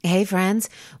Hey friends,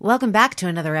 welcome back to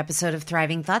another episode of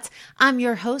Thriving Thoughts. I'm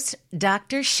your host,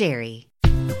 Dr. Sherry.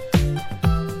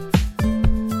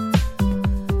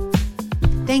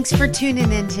 Thanks for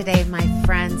tuning in today, my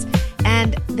friends.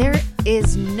 And there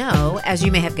is no, as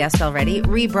you may have guessed already,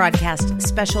 rebroadcast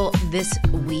special this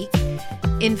week.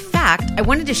 In fact, I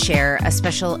wanted to share a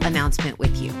special announcement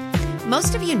with you.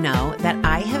 Most of you know that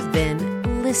I have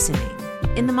been listening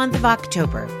in the month of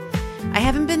October. I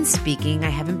haven't been speaking, I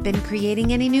haven't been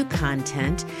creating any new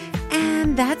content,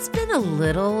 and that's been a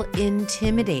little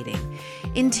intimidating.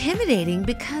 Intimidating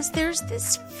because there's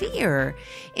this fear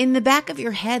in the back of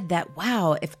your head that,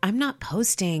 wow, if I'm not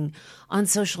posting on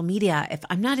social media, if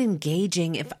I'm not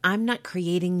engaging, if I'm not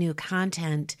creating new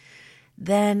content,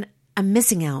 then I'm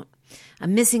missing out.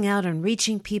 I'm missing out on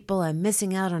reaching people. I'm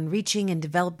missing out on reaching and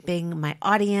developing my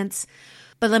audience.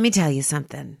 But let me tell you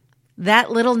something.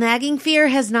 That little nagging fear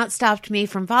has not stopped me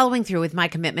from following through with my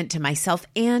commitment to myself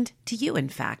and to you, in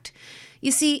fact.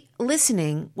 You see,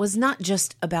 listening was not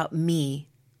just about me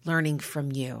learning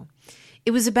from you.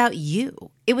 It was about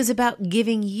you. It was about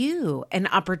giving you an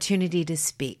opportunity to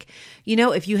speak. You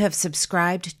know, if you have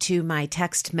subscribed to my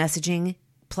text messaging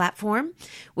platform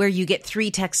where you get 3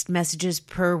 text messages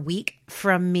per week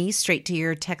from me straight to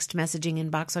your text messaging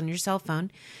inbox on your cell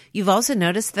phone, you've also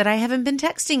noticed that I haven't been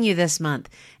texting you this month.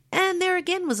 And there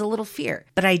again was a little fear.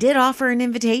 But I did offer an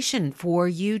invitation for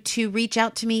you to reach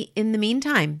out to me in the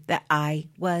meantime that I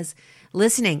was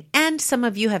listening. And some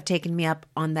of you have taken me up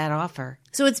on that offer.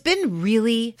 So it's been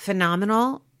really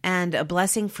phenomenal and a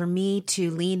blessing for me to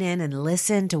lean in and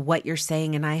listen to what you're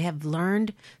saying. And I have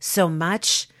learned so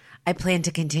much. I plan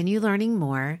to continue learning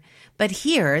more. But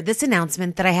here, this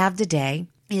announcement that I have today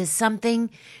is something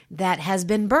that has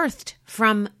been birthed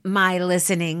from my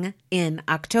listening in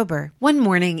October. One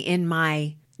morning in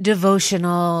my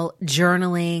devotional,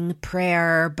 journaling,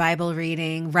 prayer, Bible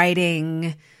reading,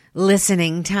 writing,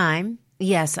 listening time,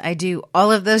 yes, I do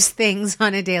all of those things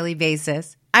on a daily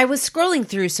basis. I was scrolling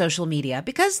through social media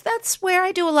because that's where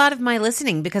I do a lot of my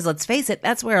listening, because let's face it,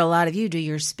 that's where a lot of you do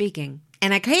your speaking.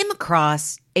 And I came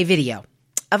across a video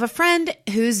of a friend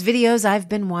whose videos I've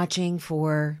been watching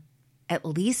for at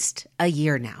least a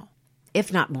year now,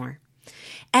 if not more.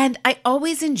 And I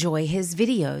always enjoy his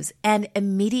videos. And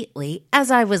immediately,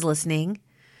 as I was listening,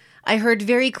 I heard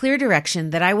very clear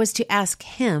direction that I was to ask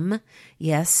him,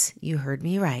 yes, you heard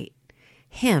me right,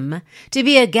 him, to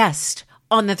be a guest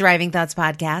on the Thriving Thoughts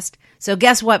podcast. So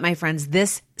guess what, my friends?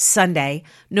 This Sunday,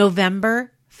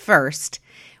 November 1st,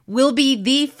 will be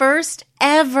the first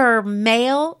ever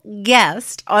male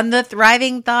guest on the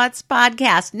Thriving Thoughts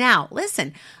podcast. Now,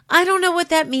 listen, I don't know what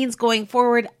that means going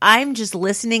forward. I'm just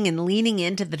listening and leaning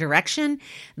into the direction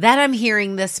that I'm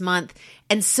hearing this month.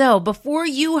 And so before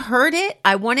you heard it,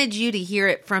 I wanted you to hear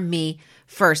it from me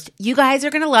first. You guys are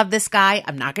going to love this guy.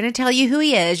 I'm not going to tell you who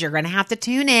he is. You're going to have to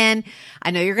tune in.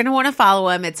 I know you're going to want to follow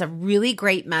him. It's a really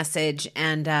great message.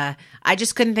 And I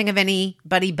just couldn't think of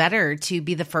anybody better to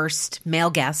be the first male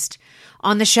guest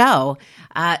on the show.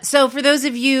 So for those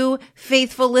of you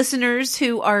faithful listeners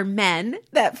who are men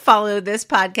that follow this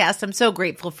podcast, I'm so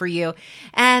grateful for you.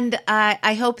 And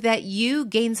I hope that you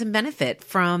gain some benefit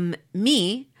from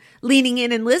me leaning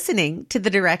in and listening to the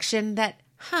direction that,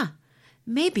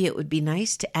 maybe it would be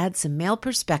nice to add some male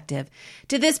perspective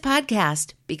to this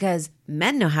podcast, because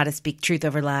men know how to speak truth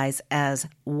over lies as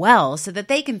well so that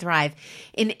they can thrive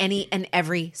in any and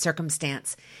every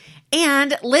circumstance.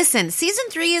 And listen, season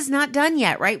 3 is not done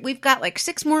yet, right? We've got like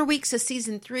 6 more weeks of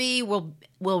season 3. We'll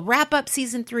wrap up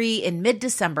season 3 in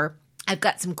mid-December. I've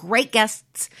got some great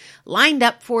guests lined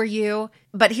up for you.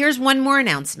 But here's one more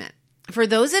announcement. For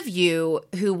those of you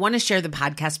who want to share the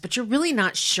podcast, but you're really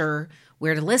not sure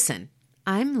where to listen,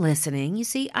 I'm listening. You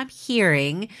see, I'm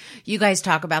hearing you guys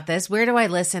talk about this. Where do I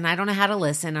listen? I don't know how to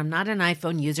listen. I'm not an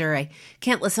iPhone user. I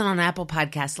can't listen on Apple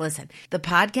Podcasts. Listen, the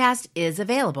podcast is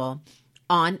available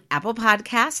on Apple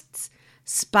Podcasts,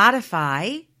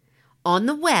 Spotify, on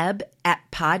the web at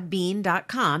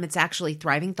podbean.com. It's actually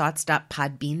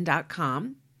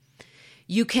thrivingthoughts.podbean.com.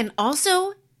 You can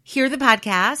also hear the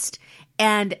podcast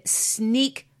and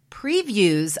sneak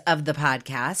previews of the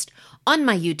podcast on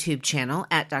my YouTube channel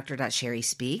at Dr. Sherry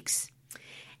Speaks.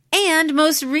 And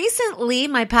most recently,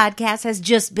 my podcast has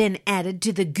just been added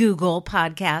to the Google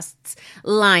Podcasts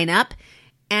lineup.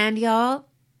 And y'all,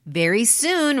 very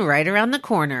soon, right around the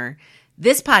corner,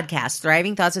 this podcast,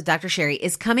 Thriving Thoughts with Dr. Sherry,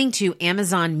 is coming to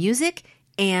Amazon Music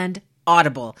and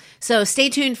Audible. So stay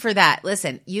tuned for that.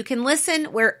 Listen, you can listen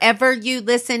wherever you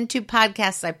listen to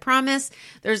podcasts, I promise.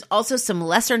 There's also some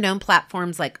lesser known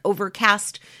platforms like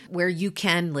Overcast where you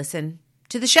can listen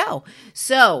to the show.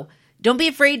 So don't be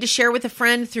afraid to share with a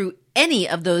friend through any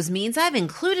of those means, I've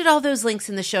included all those links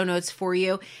in the show notes for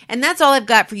you. And that's all I've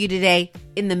got for you today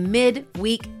in the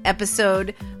midweek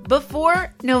episode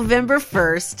before November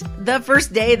 1st, the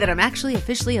first day that I'm actually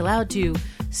officially allowed to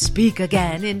speak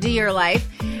again into your life.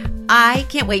 I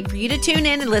can't wait for you to tune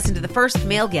in and listen to the first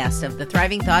male guest of the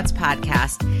Thriving Thoughts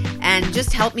podcast and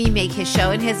just help me make his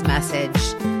show and his message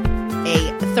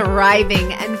a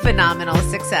thriving and phenomenal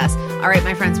success. All right,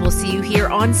 my friends, we'll see you here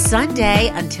on Sunday.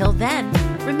 Until then,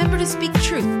 remember to speak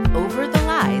truth over the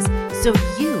lies so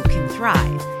you can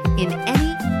thrive in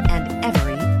any and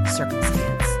every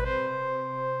circumstance.